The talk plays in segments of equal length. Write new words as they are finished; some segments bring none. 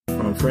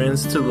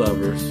friends to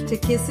lovers, to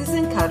kisses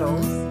and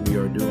cuddles, we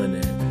are doing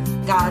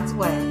it God's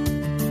way.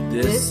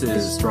 This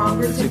is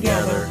Stronger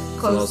Together,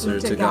 Closer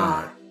to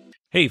God.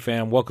 Hey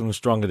fam, welcome to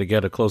Stronger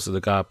Together, Closer to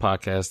God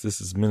podcast. This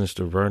is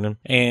Minister Vernon,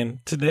 and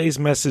today's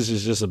message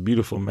is just a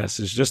beautiful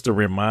message, just to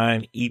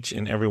remind each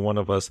and every one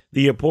of us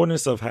the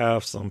importance of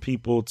have some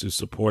people to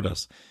support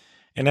us.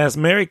 And as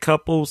married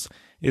couples,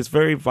 it's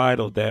very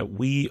vital that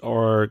we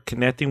are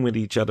connecting with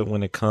each other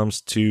when it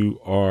comes to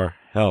our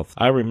health.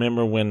 I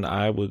remember when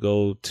I would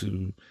go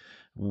to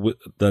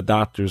the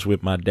doctors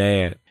with my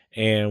dad,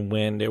 and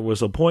when there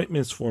was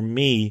appointments for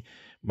me,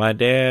 my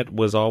dad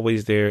was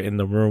always there in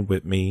the room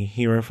with me,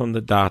 hearing from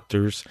the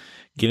doctors,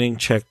 getting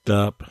checked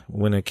up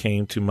when it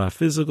came to my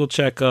physical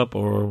checkup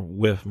or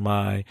with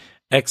my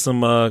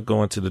eczema,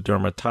 going to the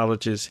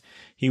dermatologist.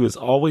 He was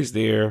always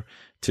there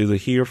to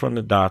hear from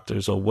the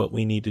doctors or what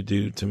we need to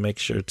do to make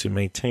sure to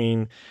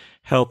maintain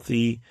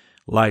healthy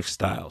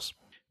lifestyles.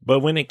 But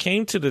when it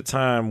came to the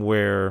time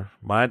where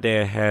my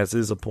dad has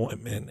his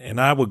appointment and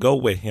I would go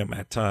with him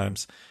at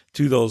times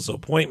to those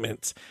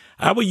appointments,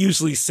 I would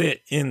usually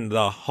sit in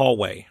the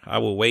hallway. I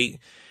would wait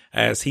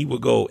as he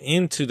would go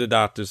into the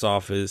doctor's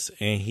office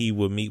and he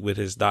would meet with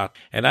his doctor.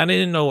 And I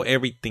didn't know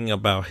everything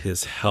about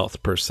his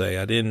health per se.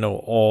 I didn't know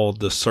all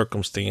the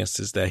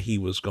circumstances that he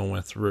was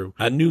going through.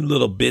 I knew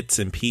little bits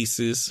and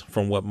pieces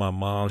from what my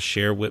mom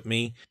shared with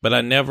me, but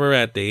I never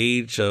at the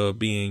age of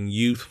being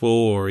youthful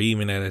or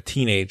even at a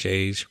teenage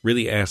age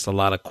really asked a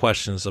lot of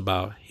questions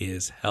about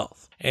his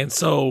health. And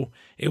so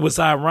it was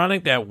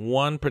ironic that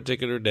one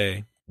particular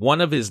day,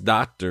 one of his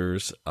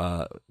doctors,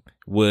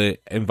 would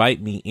invite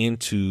me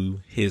into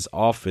his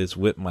office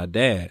with my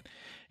dad.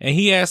 And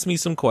he asked me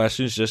some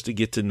questions just to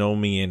get to know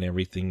me and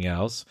everything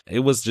else. It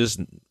was just,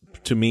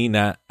 to me,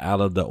 not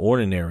out of the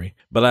ordinary.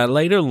 But I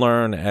later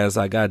learned as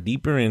I got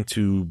deeper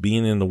into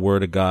being in the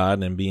Word of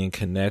God and being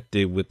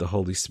connected with the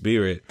Holy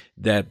Spirit,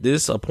 that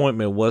this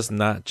appointment was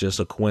not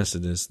just a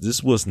coincidence.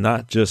 This was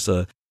not just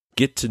a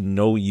get to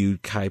know you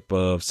type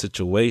of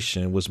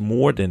situation. It was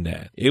more than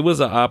that. It was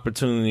an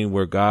opportunity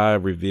where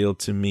God revealed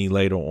to me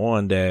later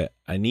on that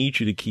I need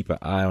you to keep an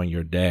eye on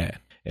your dad.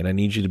 And I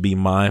need you to be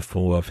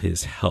mindful of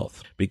his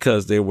health,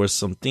 because there were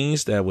some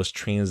things that was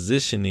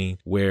transitioning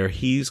where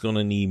he's going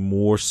to need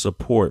more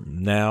support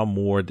now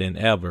more than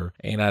ever.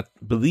 And I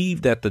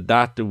believe that the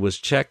doctor was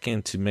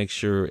checking to make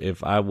sure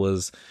if I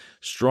was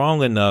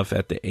strong enough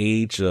at the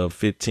age of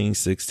 15,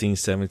 16,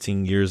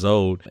 17 years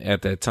old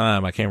at that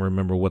time. I can't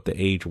remember what the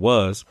age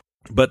was,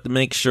 but to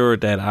make sure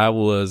that I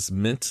was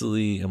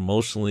mentally,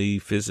 emotionally,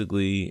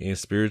 physically, and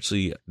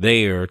spiritually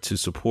there to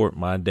support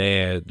my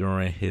dad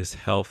during his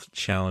health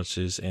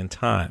challenges and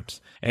times.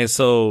 And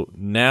so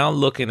now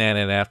looking at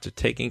it after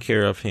taking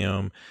care of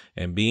him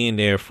and being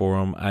there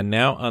for him, I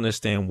now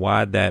understand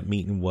why that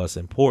meeting was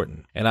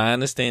important. And I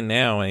understand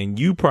now, and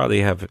you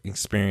probably have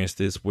experienced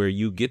this, where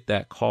you get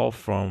that call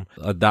from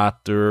a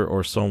doctor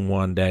or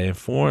someone that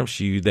informs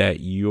you that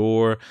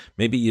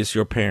maybe it's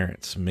your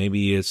parents,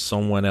 maybe it's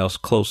someone else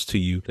close to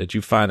you, that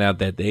you find out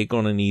that they're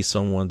going to need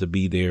someone to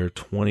be there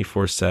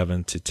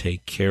 24/7 to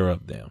take care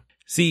of them.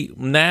 See,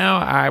 now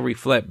I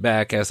reflect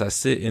back as I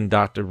sit in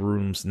doctor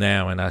rooms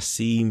now and I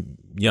see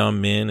young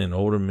men and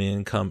older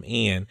men come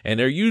in, and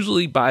they're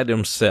usually by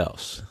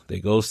themselves. They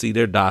go see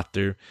their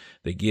doctor,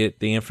 they get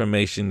the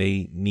information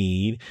they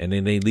need, and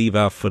then they leave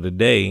out for the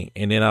day.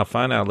 And then I'll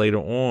find out later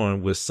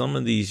on with some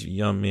of these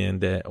young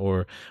men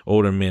or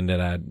older men that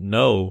I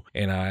know,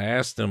 and I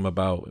ask them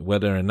about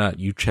whether or not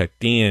you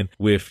checked in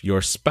with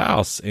your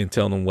spouse and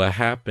tell them what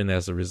happened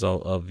as a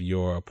result of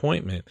your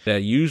appointment,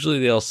 that usually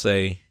they'll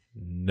say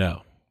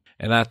no.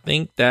 And I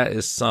think that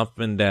is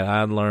something that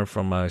I learned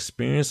from my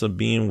experience of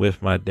being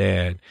with my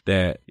dad,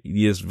 that it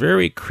is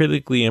very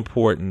critically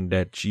important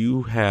that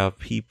you have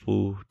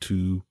people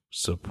to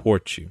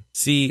support you.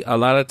 See, a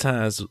lot of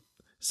times,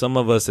 some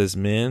of us as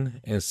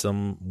men and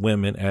some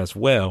women as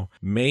well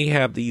may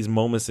have these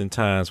moments in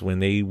times when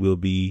they will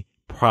be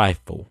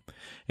prideful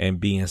and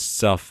being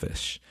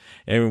selfish.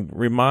 And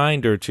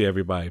reminder to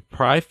everybody,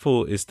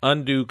 prideful is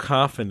undue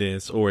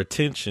confidence or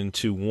attention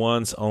to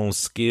one's own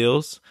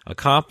skills,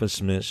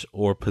 accomplishments,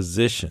 or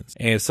positions.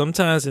 And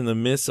sometimes in the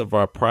midst of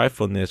our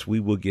pridefulness, we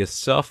will get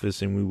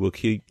selfish and we will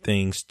keep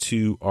things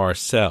to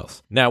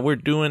ourselves. Now, we're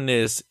doing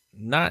this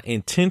not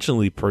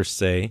intentionally per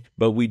se,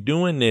 but we're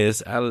doing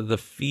this out of the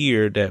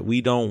fear that we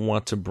don't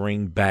want to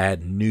bring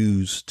bad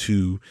news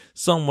to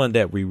someone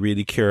that we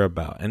really care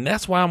about. And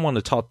that's why I want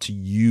to talk to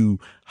you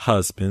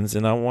husbands,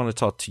 and I want to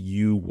talk to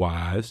you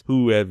wives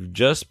who have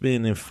just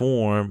been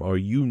informed, or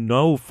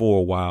for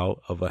a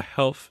while, of a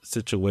health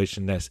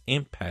situation that's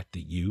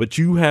impacted you, but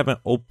you haven't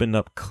opened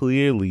up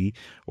clearly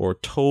or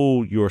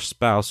told your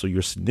spouse or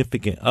your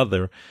significant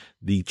other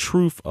the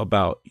truth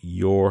about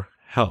your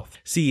health.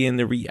 See, and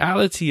the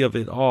reality of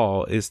it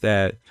all is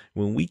that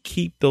when we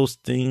keep those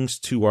things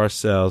to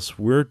ourselves,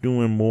 we're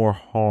doing more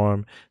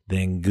harm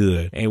than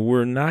good. And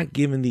we're not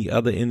giving the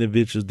other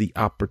individuals the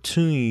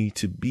opportunity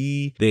to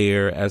be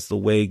there as the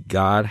way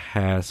God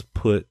has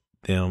put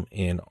them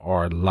in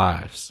our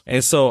lives.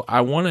 And so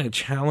I want to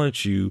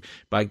challenge you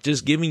by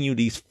just giving you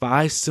these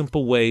 5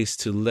 simple ways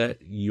to let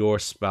your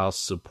spouse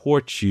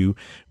support you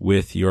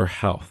with your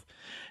health.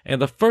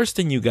 And the first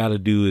thing you got to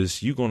do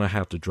is you're going to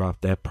have to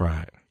drop that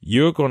pride.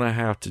 You're going to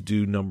have to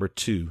do number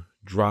 2.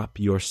 Drop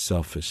your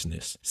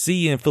selfishness.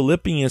 See, in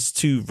Philippians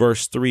 2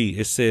 verse 3,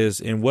 it says,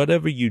 in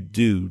whatever you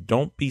do,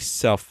 don't be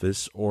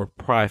selfish or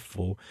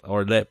prideful,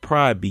 or let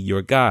pride be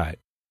your guide.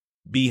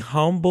 Be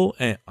humble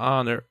and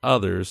honor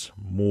others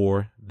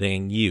more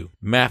than you.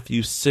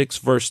 Matthew 6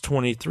 verse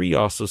 23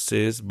 also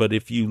says, but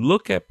if you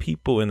look at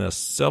people in a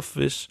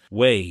selfish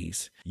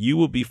ways, you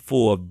will be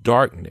full of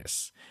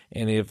darkness.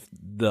 And if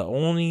the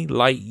only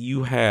light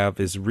you have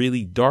is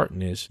really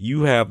darkness,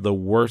 you have the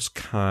worst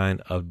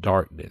kind of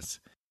darkness.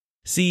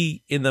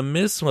 See, in the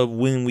midst of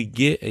when we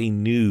get a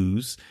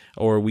news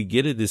or we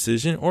get a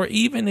decision, or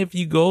even if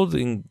you go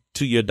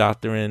to your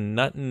doctor and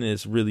nothing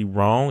is really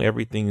wrong,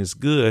 everything is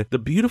good. The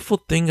beautiful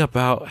thing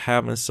about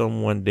having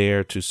someone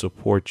there to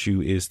support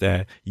you is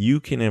that you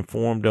can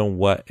inform them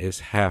what is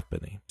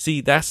happening.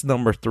 See, that's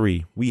number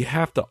 3. We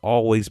have to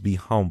always be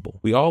humble.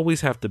 We always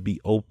have to be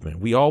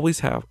open. We always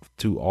have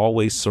to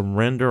always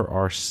surrender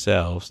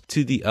ourselves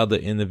to the other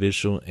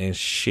individual and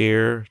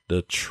share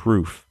the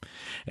truth.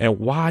 And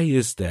why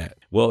is that?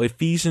 Well,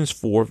 Ephesians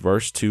 4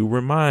 verse 2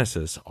 reminds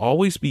us,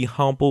 always be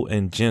humble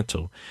and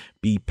gentle,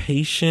 be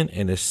patient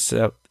and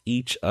accept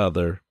each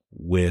other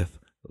with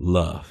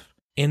love.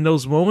 In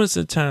those moments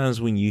and times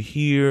when you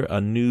hear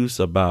a news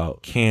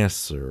about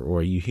cancer,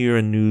 or you hear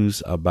a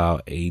news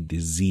about a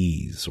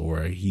disease,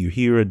 or you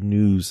hear a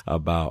news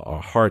about a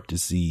heart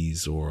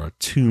disease or a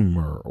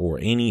tumor or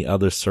any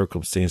other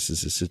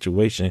circumstances or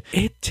situation,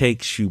 it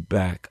takes you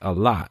back a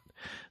lot.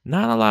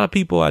 Not a lot of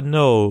people I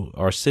know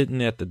are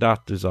sitting at the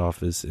doctor's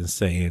office and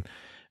saying,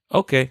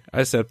 okay,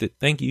 I accept it.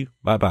 Thank you.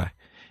 Bye-bye.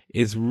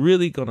 It's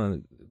really going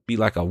to be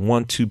like a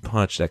 1-2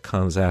 punch that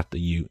comes after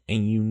you,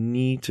 and you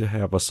need to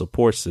have a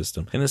support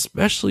system. And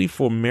especially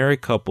for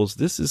married couples,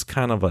 this is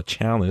kind of a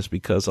challenge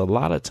because a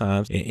lot of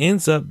times it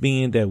ends up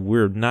being that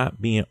we're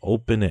not being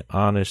open and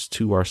honest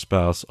to our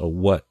spouse of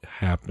what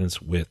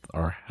happens with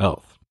our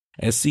health.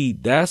 And see,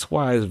 that's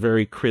why it's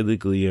very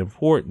critically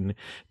important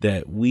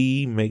that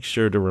we make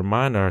sure to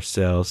remind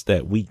ourselves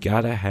that we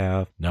got to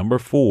have, number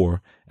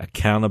 4,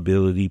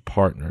 accountability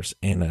partners.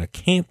 And I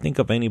can't think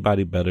of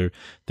anybody better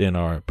than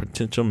our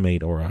potential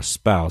mate or our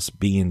spouse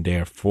being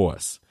there for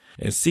us.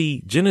 And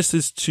see,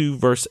 Genesis 2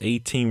 verse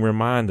 18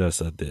 remind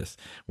us of this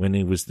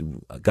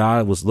when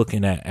God was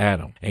looking at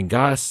Adam, and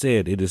God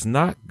said, it is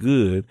not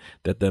good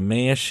that the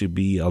man should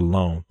be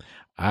alone.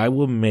 I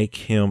will make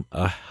him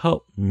a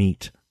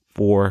helpmeet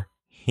for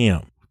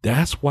him.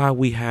 That's why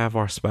we have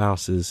our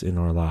spouses in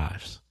our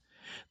lives.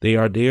 They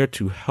are there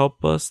to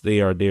help us. They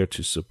are there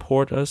to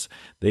support us.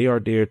 They are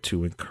there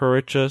to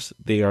encourage us.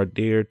 They are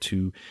there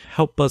to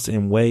help us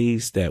in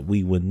ways that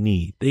we would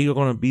need. They are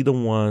going to be the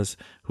ones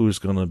who's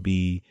going to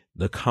be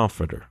the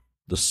comforter,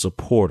 the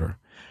supporter,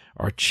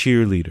 our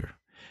cheerleader,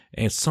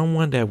 and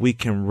someone that we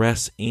can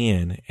rest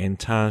in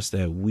times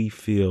that we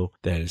feel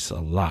that it's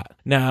a lot.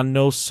 Now, I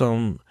know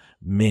some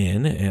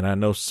men and I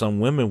know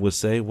some women would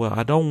say, well,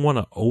 I don't want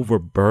to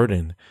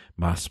overburden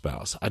my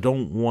spouse. I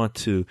don't want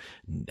to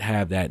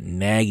have that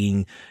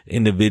nagging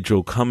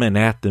individual coming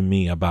after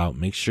me about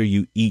make sure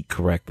you eat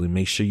correctly,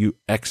 make sure you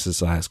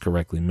exercise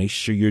correctly, make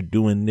sure you're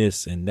doing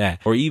this and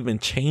that, or even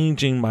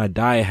changing my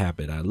diet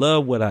habit. I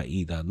love what I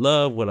eat. I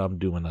love what I'm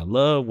doing. I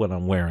love what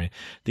I'm wearing,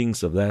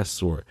 things of that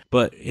sort.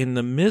 But in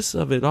the midst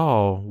of it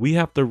all, we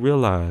have to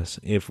realize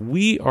if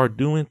we are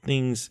doing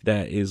things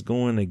that is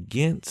going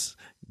against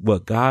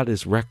what God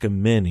is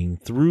recommending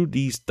through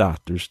these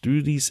doctors,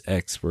 through these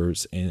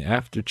experts, and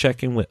after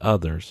checking with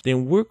others,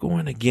 then we're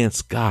going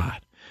against God.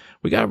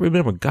 We got to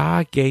remember,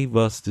 God gave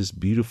us this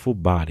beautiful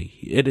body.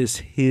 It is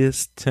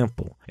his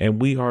temple,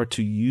 and we are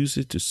to use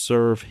it to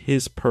serve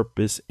his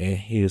purpose and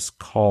his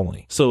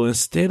calling. So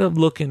instead of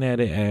looking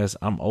at it as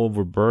I'm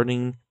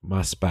overburdening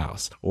my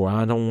spouse, or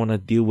I don't want to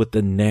deal with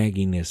the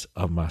nagginess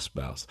of my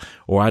spouse,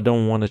 or I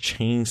don't want to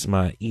change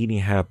my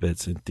eating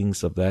habits and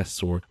things of that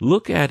sort,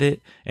 look at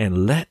it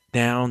and let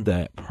down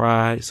that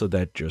pride so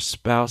that your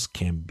spouse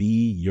can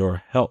be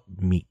your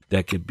helpmeet,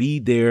 that could be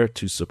there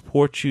to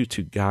support you,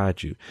 to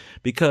guide you.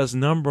 Because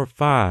number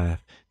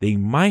 5, they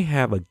might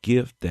have a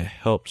gift that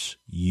helps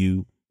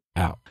you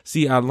out.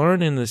 See, I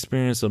learned in the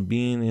experience of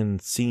being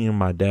and seeing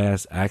my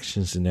dad's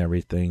actions and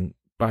everything.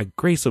 By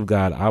grace of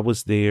God, I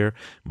was there,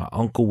 my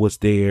uncle was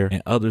there,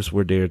 and others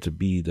were there to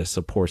be the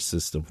support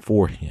system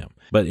for him.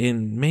 But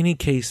in many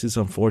cases,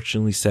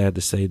 unfortunately, sad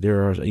to say,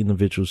 there are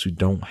individuals who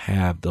don't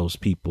have those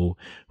people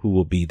who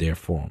will be there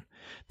for them.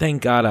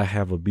 Thank God I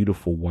have a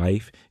beautiful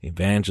wife,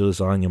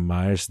 Evangelist Anya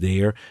Myers,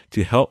 there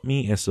to help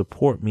me and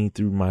support me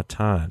through my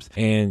times.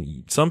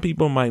 And some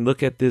people might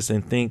look at this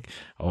and think,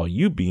 oh,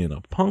 you being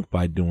a punk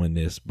by doing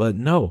this. But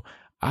no,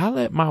 I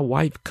let my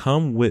wife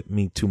come with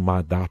me to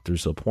my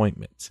doctor's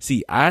appointments.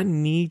 See, I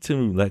need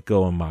to let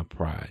go of my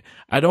pride.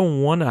 I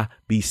don't want to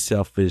be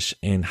selfish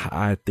and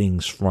hide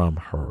things from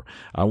her.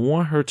 I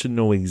want her to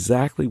know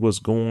exactly what's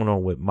going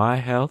on with my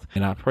health,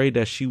 and I pray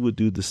that she would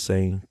do the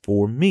same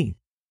for me.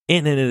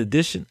 And in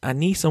addition, I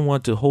need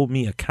someone to hold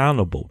me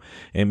accountable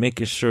and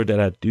making sure that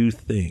I do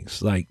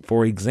things like,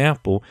 for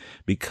example,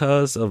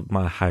 because of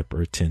my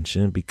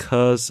hypertension,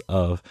 because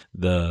of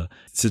the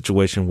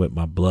situation with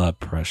my blood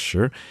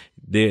pressure,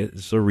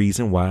 there's a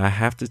reason why I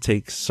have to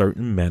take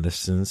certain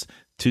medicines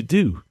to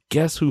do.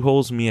 Guess who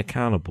holds me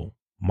accountable?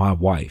 My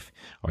wife.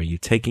 Are you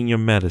taking your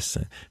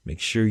medicine? Make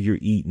sure you're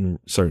eating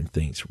certain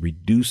things.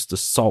 Reduce the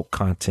salt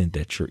content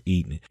that you're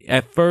eating.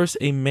 At first,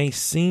 it may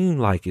seem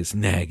like it's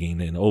nagging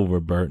and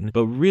overburdened,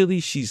 but really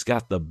she's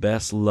got the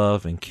best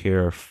love and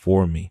care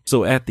for me.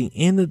 So at the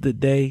end of the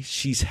day,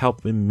 she's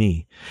helping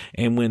me.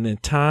 And when in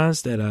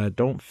times that I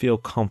don't feel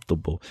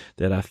comfortable,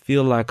 that I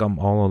feel like I'm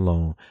all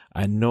alone,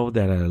 I know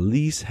that I at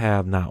least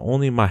have not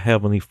only my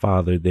Heavenly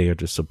Father there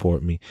to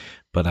support me,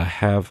 but I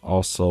have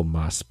also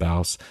my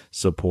spouse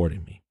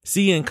supporting me.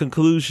 See, in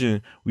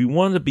conclusion, we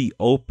want to be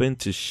open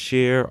to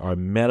share our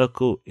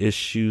medical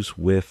issues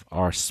with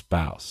our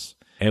spouse.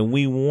 And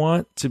we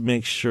want to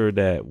make sure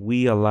that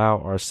we allow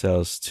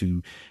ourselves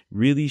to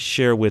really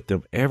share with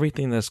them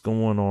everything that's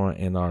going on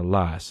in our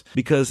lives.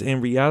 Because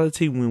in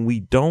reality, when we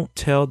don't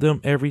tell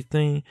them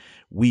everything,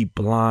 we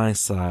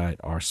blindside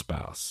our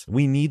spouse.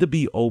 We need to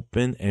be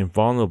open and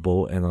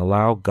vulnerable and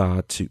allow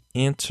God to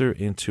enter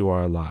into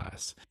our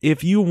lives.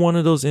 If you're one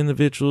of those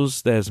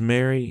individuals that's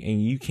married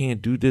and you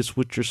can't do this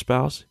with your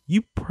spouse,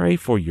 you pray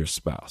for your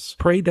spouse.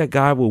 Pray that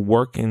God will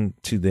work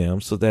into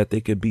them so that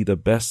they could be the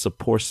best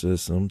support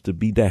system to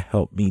be that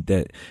helpmeet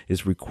that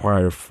is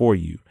required for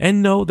you.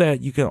 And know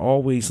that you can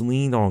always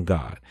lean on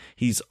God.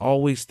 He's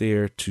always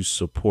there to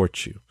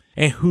support you.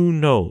 And who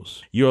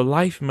knows, your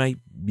life might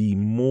be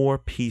more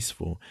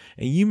peaceful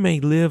and you may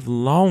live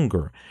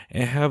longer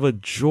and have a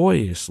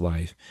joyous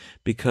life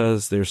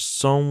because there's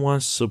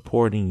someone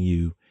supporting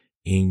you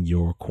in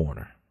your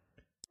corner.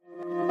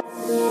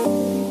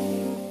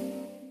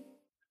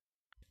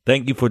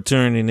 Thank you for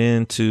tuning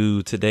in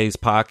to today's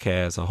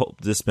podcast. I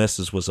hope this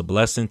message was a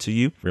blessing to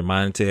you.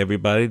 Reminding to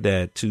everybody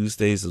that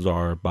Tuesdays is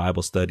our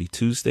Bible Study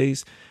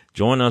Tuesdays.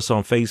 Join us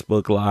on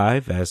Facebook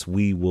Live as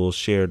we will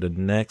share the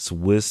next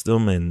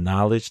wisdom and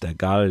knowledge that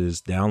God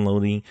is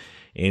downloading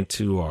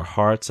into our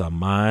hearts, our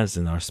minds,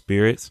 and our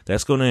spirits.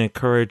 That's going to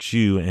encourage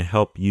you and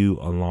help you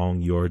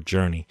along your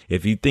journey.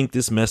 If you think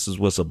this message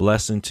was a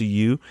blessing to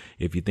you,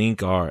 if you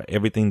think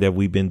everything that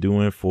we've been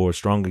doing for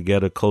Stronger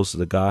Together, Closer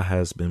to God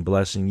has been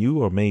blessing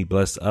you or may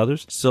bless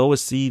others, sow a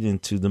seed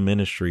into the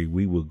ministry.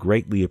 We would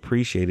greatly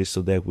appreciate it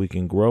so that we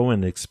can grow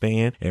and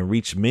expand and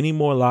reach many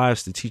more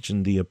lives to teach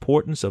them the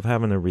importance of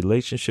having a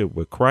relationship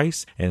with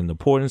Christ and the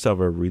importance of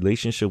a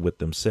relationship with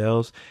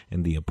themselves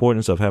and the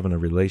importance of having a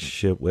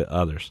relationship with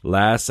others.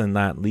 Last and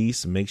not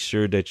least, make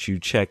sure that you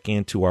check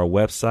into our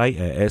website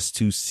at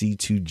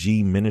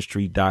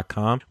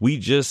s2c2gministry.com. We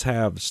just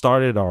have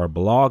started our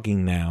blogging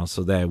now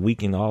so that we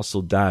can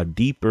also dive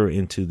deeper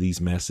into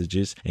these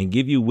messages and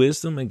give you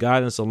wisdom and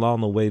guidance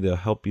along the way to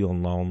help you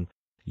along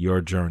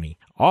your journey.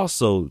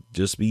 Also,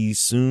 just be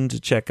soon to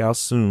check out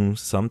soon.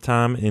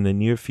 Sometime in the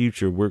near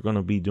future, we're going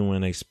to be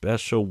doing a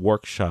special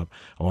workshop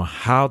on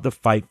how to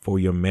fight for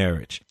your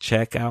marriage.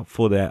 Check out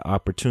for that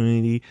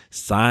opportunity.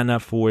 Sign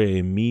up for it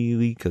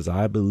immediately because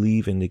I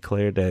believe and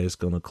declare that it's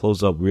going to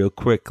close up real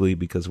quickly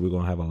because we're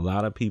going to have a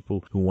lot of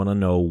people who want to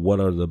know what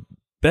are the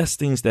best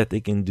things that they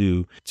can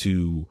do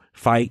to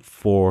fight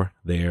for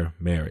their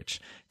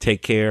marriage.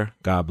 Take care.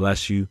 God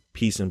bless you.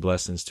 Peace and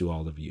blessings to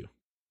all of you.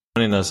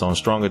 Joining us on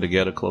Stronger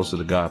Together, Closer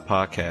to God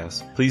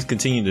podcast. Please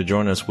continue to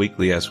join us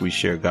weekly as we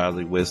share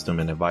godly wisdom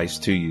and advice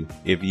to you.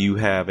 If you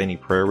have any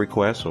prayer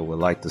requests or would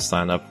like to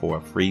sign up for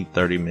a free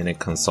 30-minute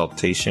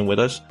consultation with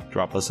us,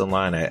 drop us a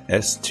line at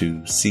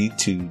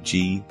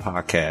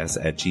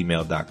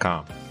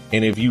s2c2gpodcast@gmail.com.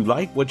 And if you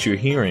like what you're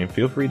hearing,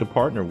 feel free to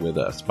partner with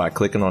us by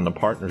clicking on the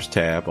Partners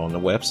tab on the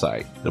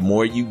website. The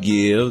more you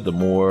give, the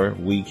more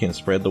we can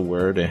spread the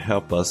word and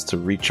help us to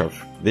reach our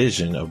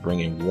vision of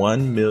bringing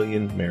 1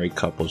 million married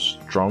couples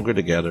stronger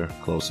together,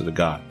 closer to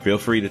God. Feel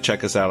free to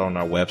check us out on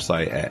our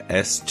website at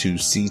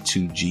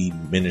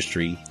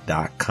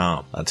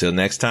s2c2gministry.com. Until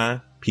next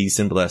time, peace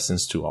and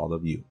blessings to all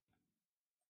of you.